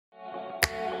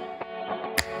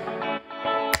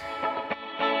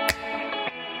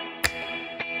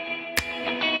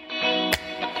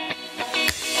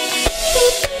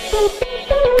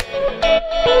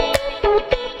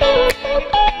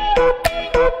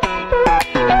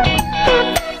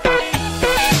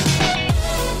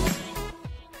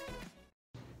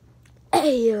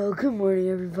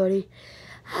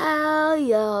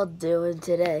doing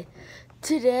today?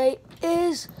 Today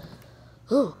is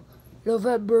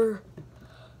November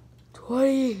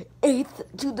 28th,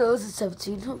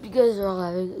 2017. Hope you guys are all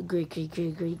having a great day.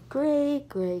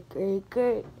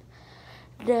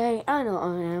 I know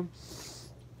I am.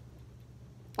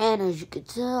 And as you can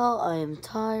tell, I am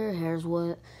tired. Hair's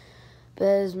wet.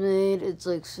 Bed's made. It's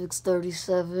like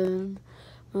 6:37.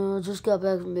 Just got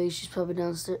back from bed. She's probably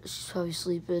downstairs. She's probably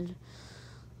sleeping.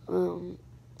 Or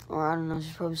I don't know.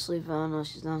 She's probably sleeping. I don't know if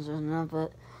she's downstairs or not,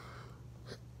 but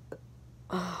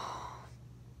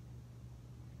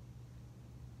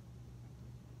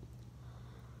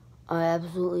I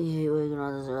absolutely hate waking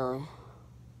up this early.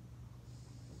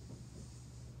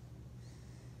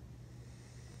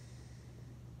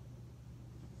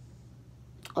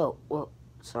 Oh, well,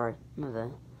 sorry, my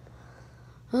bad.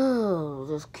 Oh,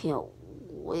 just can't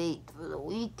wait for the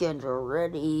weekend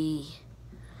already.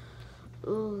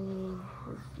 Oh,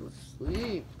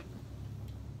 sleep.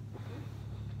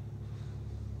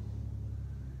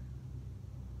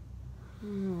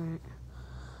 Alright.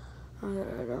 I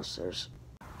gotta head downstairs.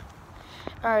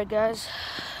 Alright, guys.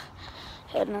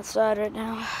 Heading outside right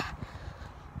now.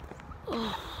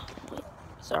 Oh, wait,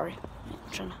 sorry. I'm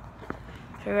trying to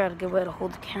figure out a good way to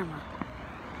hold the camera.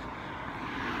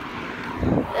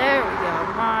 There we go.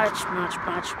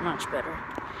 Much better.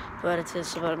 But it's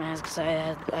just about my hands because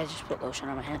I just put lotion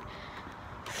on my hand.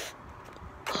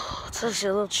 Oh, it's actually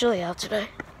a little chilly out today.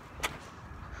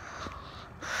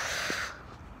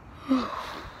 So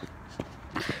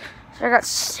I got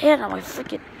sand on my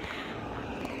freaking.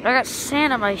 I got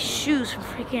sand on my shoes from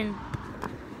freaking.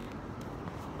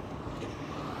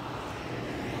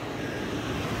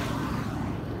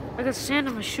 I got sand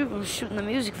on my shoe from shooting the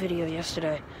music video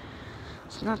yesterday.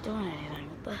 It's not doing anything.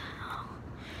 What the hell?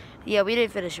 Yeah, we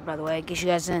didn't finish it, by the way. In case you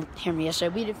guys didn't hear me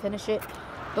yesterday, we didn't finish it,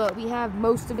 but we have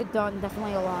most of it done.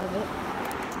 Definitely a lot of it.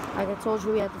 Like I told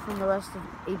you, we had to film the rest of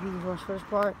AP4's first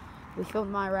part. We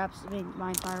filmed my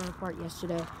entire part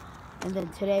yesterday, and then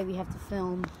today we have to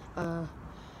film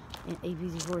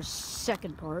AP4's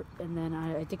second part, and then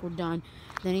I think we're done.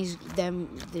 Then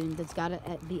that's got to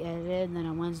be edited, and then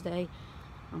on Wednesday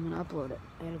I'm gonna upload it,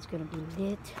 and it's gonna be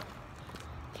lit.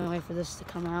 Can't wait for this to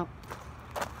come out.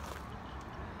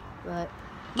 But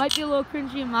might be a little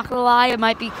cringy. I'm not gonna lie. It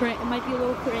might be a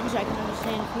little cringe. I can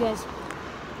understand if you guys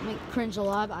might cringe a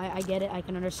lot. I get it. I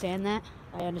can understand that.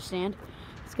 I understand.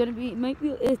 It's gonna be a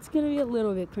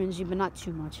little bit cringy, but not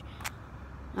too much.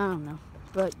 I don't know.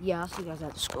 But yeah, I'll see you guys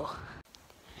after school.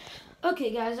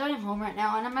 Okay, guys, I am home right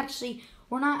now, and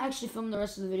we're not actually filming the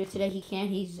rest of the video today.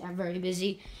 He's very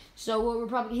busy. So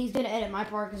he's gonna edit my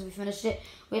part because we finished it.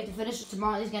 We have to finish it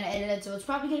tomorrow. He's gonna edit it, so it's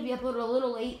probably gonna be uploaded a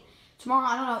little late tomorrow.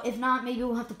 I don't know. If not, maybe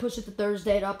we'll have to push it to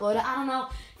Thursday to upload it. I don't know.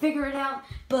 Figure it out.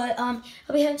 But I'll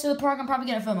be heading to the park. I'm probably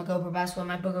gonna film a GoPro basketball.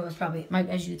 My GoPro is probably,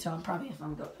 as you can tell, I'm filming a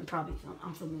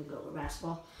GoPro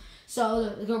basketball. So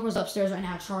the GoPro's upstairs right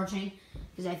now charging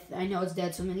because I know it's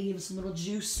dead. So I'm gonna give it some little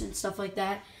juice and stuff like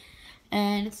that.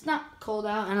 And it's not cold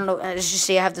out. I don't know. As you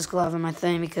see, I have this glove in my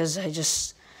thing because it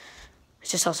just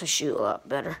helps me shoot a lot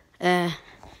better. And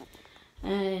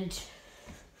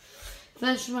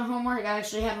finished my homework. I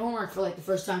actually have homework for like the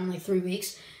first time in like 3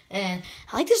 weeks. And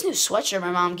I like this new sweatshirt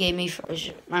my mom gave me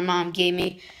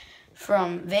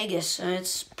from Vegas. And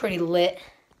it's pretty lit.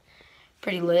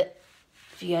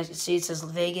 If you guys can see, it says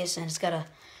Vegas, and it's got a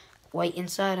white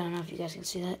inside. I don't know if you guys can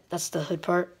see that. That's the hood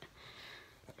part.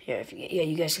 Here,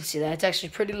 you guys can see that. It's actually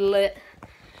pretty lit,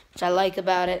 which I like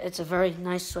about it. It's a very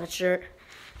nice sweatshirt.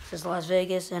 It says Las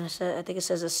Vegas, and I think it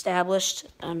says established.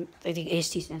 I think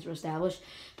AST stands for established.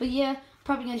 But yeah,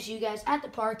 probably going to see you guys at the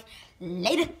park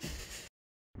later.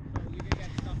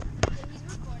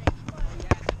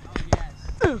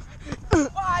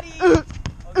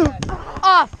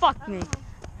 Oh, fuck me. Nick,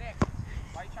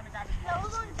 why are you trying to grab his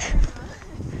balls?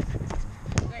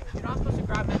 Nick, you're not supposed to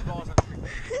grab his balls on the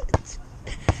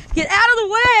Get out of the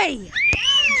way!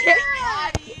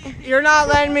 You're not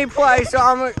letting me play, so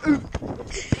I'm like,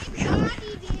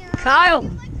 Kyle!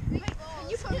 Can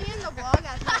you put me in the vlog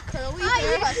as like curly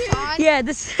hair Hassan? Yeah,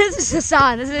 this is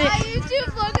Hassan, isn't it? My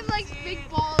YouTube vlog is like big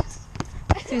balls.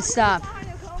 Dude, stop.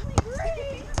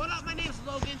 what up, my name's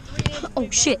Logan. Oh,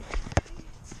 shit.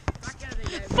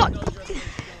 Fuck!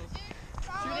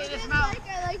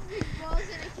 I like big balls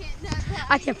and I can't have that.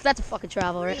 I can't, that's a fucking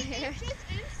travel, right?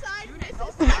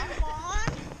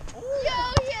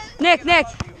 Nick,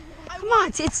 come on,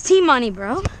 it's team money,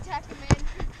 bro.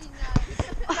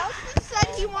 Said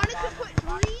he wanted to put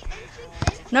 3 inches in.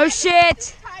 No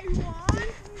shit. Taiwan. You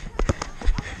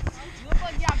look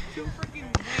like you have 2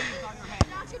 freaking waves on your head.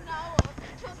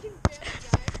 Fucking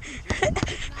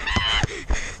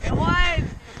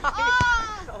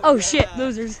Oh shit,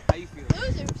 losers. How you feel?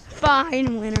 Losers.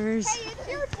 Fine winners. Hey, it's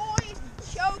your boy,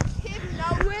 Choke Kid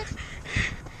Knowit.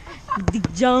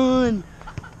 Dick John.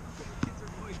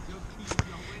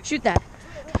 Shoot that.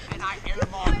 And I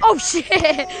airball. Oh shit!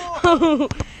 Oh,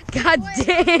 god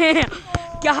damn!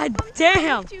 God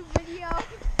damn! YouTube video.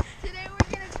 Today we're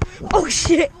gonna quiz Oh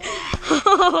shit!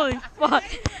 Holy fuck,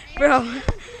 bro!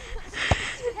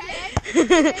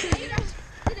 Today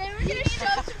we're gonna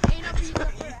show some anal pizza.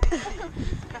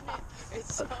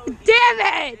 It's so Damn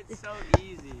it! It's so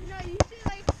easy. No, you should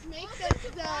like make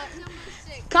the number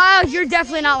 6. Kyle, you're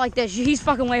definitely not like this. He's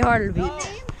fucking way harder to beat. Logan.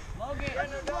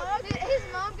 His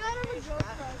mom got him a GoPro,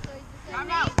 so he just I'm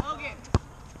said, out. Logan.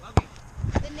 Logan.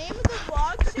 the name of the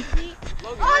vlog should be.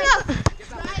 Logan. Oh no! Get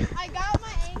back. Guys, I got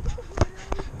my ankle.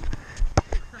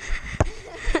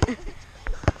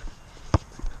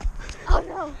 Oh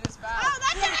no! It's Oh, foul.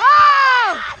 that's it!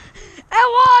 Oh! And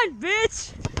one, bitch!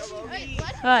 Wait,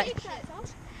 let's Alright. take that.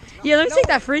 Yeah, let me take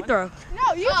that free throw.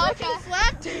 No, you freaking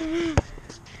slapped him.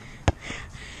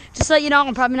 Just so you know,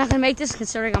 I'm probably not gonna make this,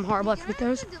 considering I'm horrible at free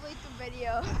You're gonna throws. have to delete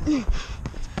the video.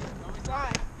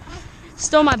 Why?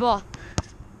 Stole my ball.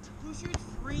 Who shoots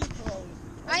free throws?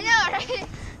 I know, right?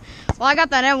 Well, I got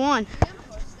that at one. You didn't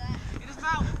post that. It is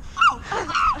foul. Oh!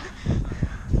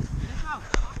 It is foul.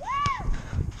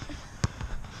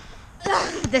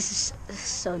 This is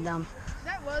so dumb.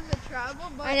 That was a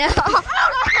travel, but I know.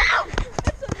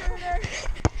 It's a murder.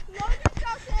 Logan,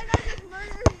 stop saying I just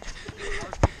murdered.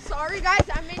 Sorry guys,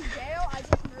 I'm in jail. I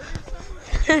just murdered someone.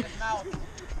 It is foul.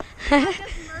 I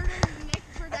just murdered Nick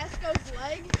Verdesco's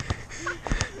leg.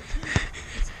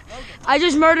 I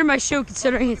just murdered my shoe,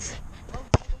 considering it's.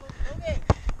 Logan.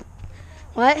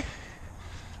 What?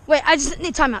 Wait, I just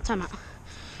need timeout.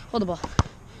 Hold the ball.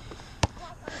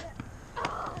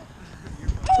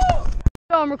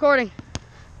 Oh, I'm recording.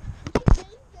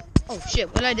 Oh shit,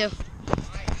 what did I do?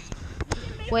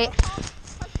 Wait.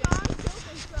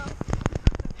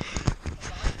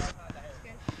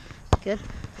 Good.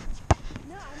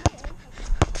 No, I'm not.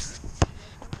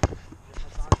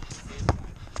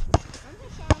 I'm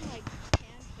just on like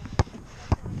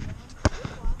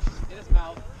It is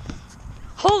foul.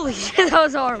 Holy shit, that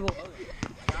was horrible.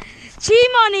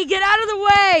 G-Money, get out of the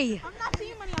way! I'm not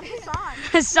seeing money. I'm just on.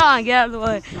 Hassan, get out of the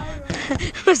way.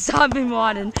 Hassan bin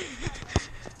Laden.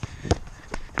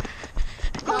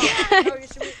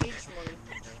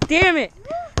 Damn it.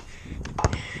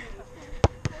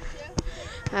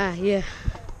 Ah, yeah.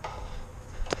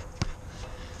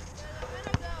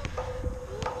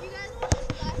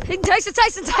 Hey, Tyson.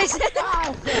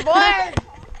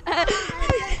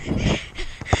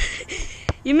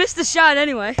 You missed the shot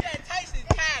anyway. Yeah, Tyson,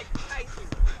 tag. Tyson.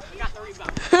 You got the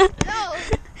rebound. No.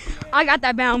 I got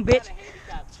that bound, bitch.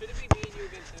 Handicap. Should it be me and you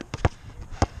against him?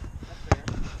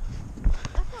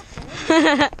 That's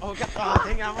fair. Oh,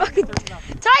 dang, I'm Fucking-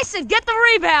 Tyson, get the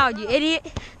rebound, you idiot.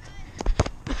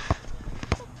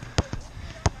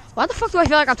 Why the fuck do I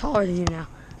feel like I'm taller than you now?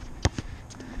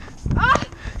 Ah!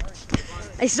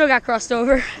 I still got crossed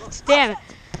over. Damn it.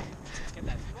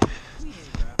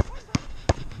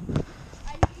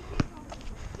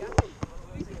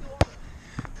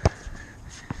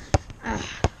 Are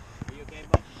you okay,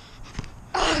 bud?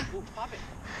 Ooh, pop it.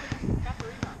 Got the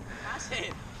rebound. Pass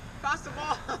it. Pass the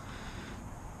ball.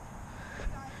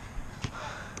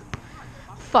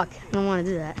 Fuck, I don't want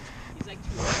to do that. He's like 2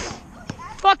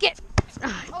 Fuck it.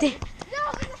 Ah, damn.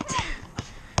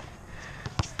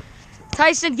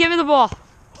 Tyson, give me the ball.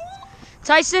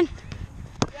 Tyson,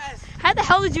 Yes. how the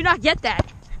hell did you not get that?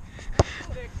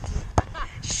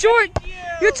 6. Short.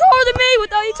 You're taller than me. What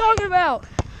the hell are you talking about?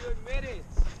 You admit it.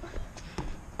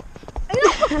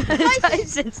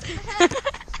 Tyson's.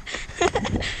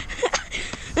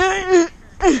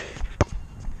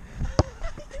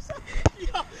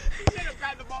 Yo, he should have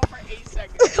grabbed the ball for 8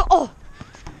 seconds. Oh,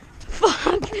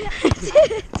 fuck.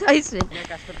 Tyson.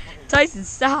 Tyson,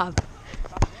 stop.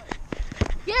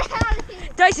 Get out of here.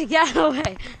 Tyson, get out of the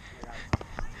way.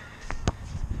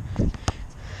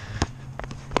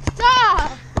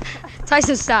 Stop.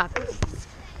 Tyson, stop.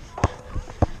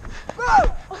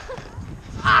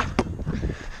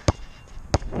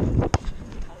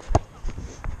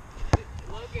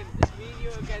 Logan, it's me and you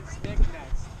against Nick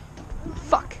next.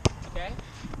 Fuck. Okay?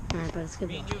 Alright, but it's good.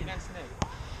 Me and you against Nick.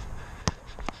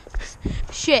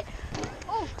 Shit.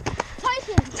 Oh,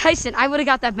 Tyson. Tyson, I would have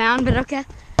got that bound, but okay.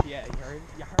 Yeah, you heard?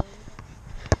 You heard?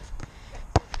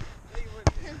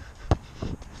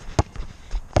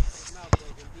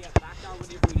 Yeah, back down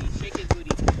with your booty. Shake his booty.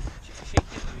 Shake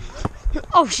his booty.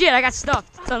 Oh shit, I got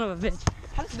stuffed. Son of a bitch.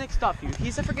 How does Nick stop you?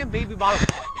 He's a freaking baby bottle.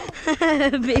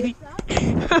 Baby.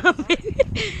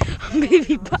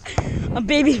 A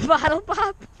baby bottle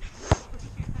pop.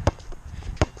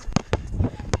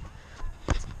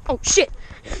 Oh shit!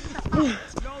 No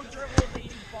dribble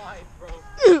 85, bro.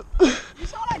 You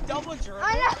saw that double dribble?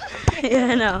 I know. Yeah,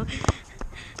 I know.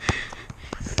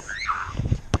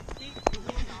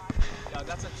 Yo,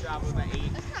 that's a travel with an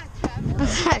 8. That's not travel.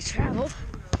 That's not travel.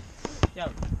 Yo,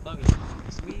 Logan.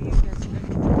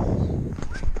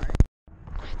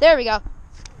 There we go.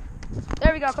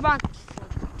 There we go. Come on.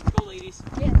 Let's go, ladies.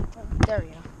 Yeah. There we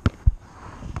go.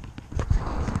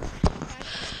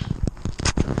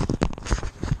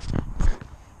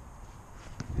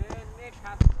 And Nick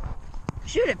has the ball.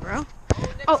 Shoot it, bro. Nick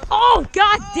Oh, goes- oh,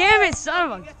 god damn it,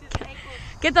 son of He a. gets his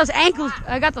ankles. Get those ankles.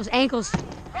 I got those ankles.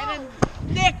 And then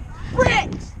Nick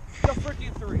bricks the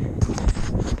freaking 3.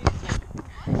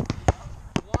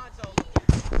 Lonzo,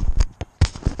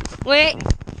 Wait. kid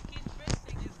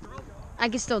fisting his girl. I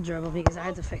can still dribble because I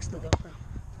had to fix the GoPro.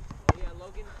 Oh yeah,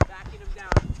 Logan backing him down.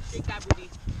 Shake that booty.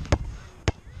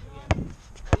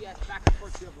 Oh yeah, it's back and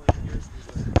forth dribbling. Here's the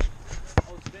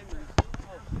oh, spin move.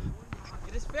 Oh,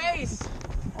 in his face.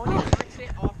 Only bricks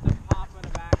it off the pop of the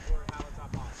back or how it's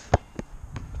up off.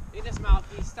 In his mouth,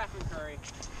 he's Stephen Curry.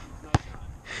 No shot.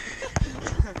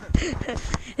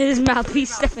 His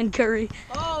mouthpiece, Stephen Curry.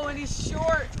 Oh, and he's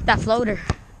short. That floater.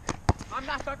 I'm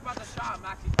not talking about the shot. I'm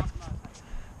actually talking about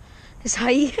His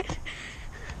height.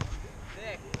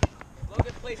 Nick.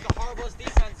 Logan plays the horriblest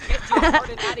defense. Get James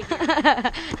Harden out of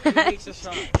here. He makes a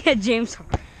shot. Get James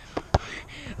Harden.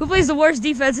 Who plays the worst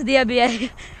defense in the NBA?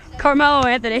 Carmelo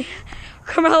Anthony.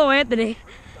 Carmelo Anthony.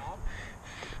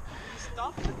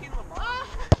 Stop freaking Lamar.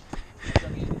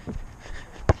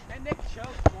 And Nick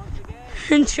choked once again.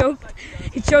 And choked.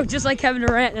 He choked just like Kevin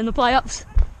Durant in the playoffs.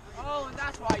 Oh, and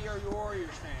that's why you're a Warriors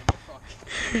fan.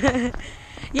 You fuck.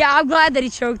 Yeah, I'm glad that he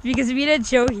choked because if he didn't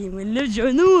choke, he wouldn't have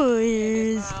joined the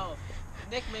Warriors. Wow.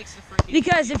 Nick makes the freaking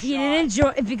Because if he didn't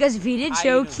I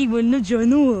choke, know. he wouldn't have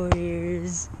joined the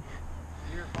Warriors.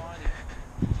 You're funny.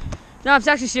 No, I'm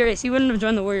actually serious. He wouldn't have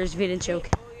joined the Warriors if he didn't choke.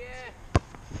 Oh yeah.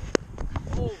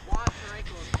 Oh, watch your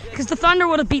ankles. Because the Thunder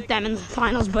would have beat them in the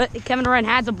finals, but Kevin Durant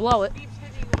had to blow it. Keeps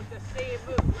hitting with the same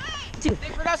move. Dude.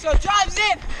 Nick Redondo drives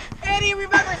in, and he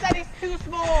remembers that he's too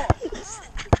small.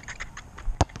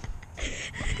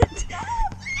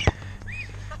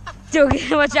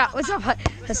 Dude, watch out. What's up,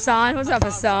 Hassan? What's up,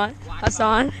 Hassan?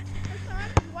 Hassan?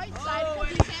 White side Oh, because and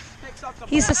he he can't. picks up the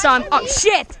He's ball. Hassan. Oh,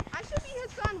 shit! I should be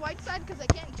Hassan Whiteside because I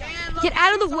can't jump. And look, Get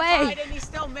out of the he's way. wide and he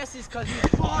still misses because he's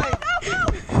blind.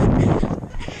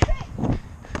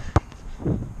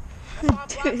 Hassan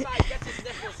Whiteside gets his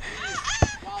nipples squeezed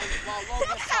while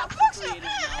Logan pops the 3 in his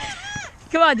mouth.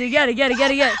 Come on, dude. Get it.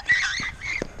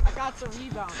 I got some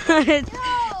rebounds.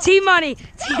 T-Money.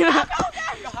 Oh my God.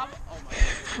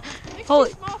 Nick's Holy-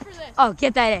 too small for this. Oh,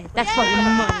 get that in. That's fucking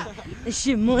money. This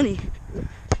shit money.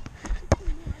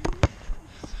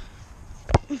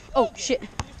 Oh, shit.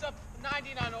 He's up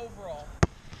 99 overall.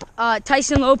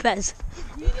 Tyson Lopez.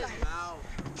 In his mouth.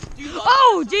 Do you love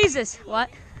Oh, it? Jesus. What?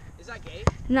 Is that gay?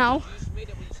 No. You just made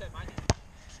it when you said my name.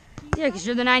 Yeah, because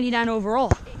you're the 99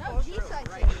 overall. No, G-side.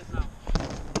 Right in his mouth.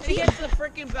 And he gets the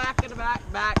freaking back of the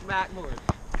backboard.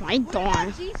 My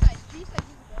darn. G-side. G-side.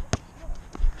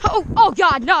 Oh,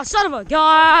 God. No, son of a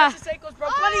God. His ankles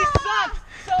broke, but he sucks.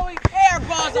 So he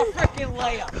airballs a freaking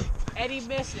layup. And he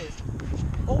misses.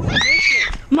 Oh, he misses.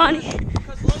 Money.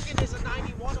 Because Logan is a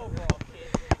 91 overall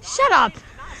kid. Shut up.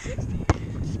 Not 60.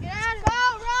 Get out of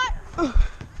foul, run. Oh,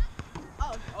 I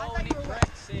Oh, thought and you he were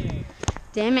breaks it.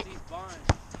 Damn it. He's barn.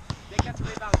 They gets a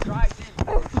rebound, drives in.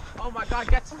 Oh my God,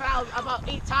 gets fouled about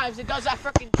 8 times and does that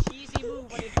freaking cheesy move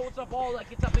when he holds the ball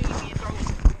like it's a baby and throws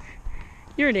it.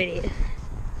 You're an idiot.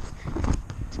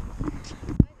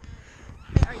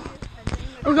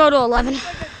 We'll go to 11.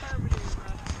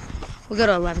 We'll go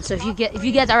to 11. So if you get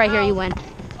that right here, you win.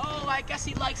 Oh, I guess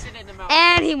he likes it in the mouth.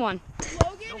 And he won.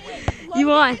 You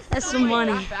won. That's some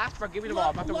money. Not fast, bro. Give me the ball.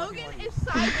 I'm about to work Logan on you. is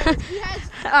sideways. He has.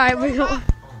 Alright, we go.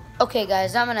 Okay,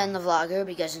 guys, I'm gonna end the vlog here. Hope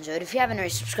you guys enjoyed. If you haven't already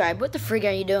subscribed, what the frig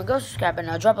are you doing? Go subscribe and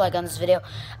now drop a like on this video.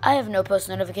 I have no post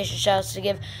notification shoutouts to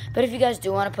give, but if you guys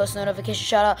do want a post notification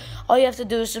shout out, all you have to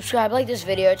do is subscribe, like this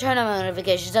video, turn on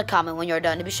notifications, and comment when you're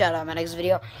done to be shouted out in my next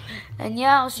video. And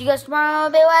yeah, I'll see you guys tomorrow.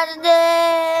 Be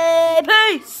Wednesday.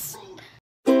 Peace.